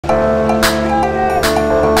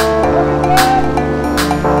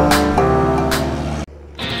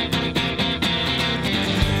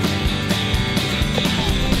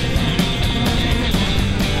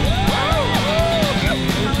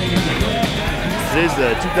Today's the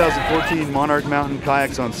 2014 Monarch Mountain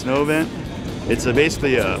Kayaks on Snow event. It's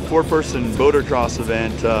basically a 4-person boatercross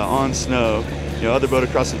event on snow. You know, other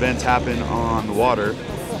boatercross events happen on the water,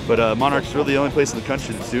 but Monarch's really the only place in the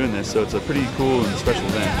country that's doing this, so it's a pretty cool and special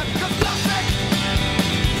event.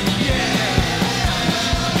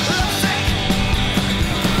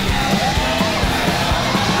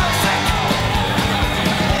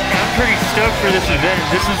 Pretty stoked for this event.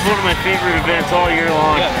 This is one of my favorite events all year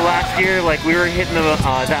long. Yeah. Last year, like, we were hitting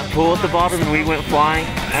that pool at the bottom and we went flying.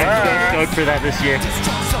 I'm so stoked for that this year.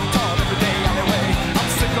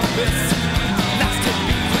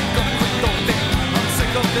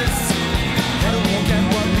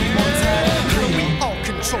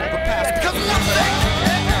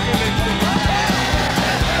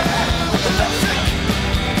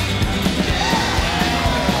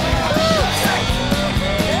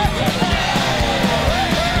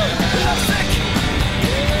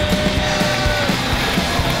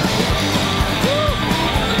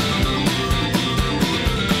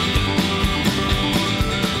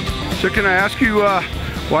 So can I ask you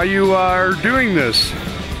why you are doing this?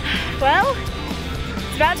 Well,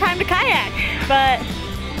 it's about time to kayak, but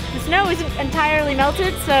the snow isn't entirely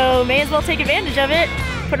melted, so may as well take advantage of it.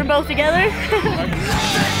 Put them both together.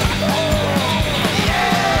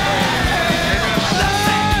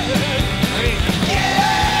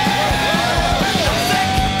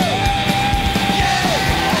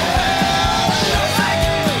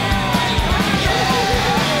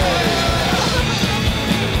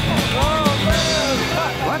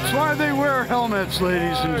 That's why they wear helmets,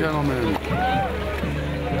 ladies and gentlemen.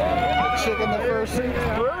 Chicken the first,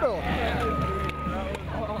 brutal.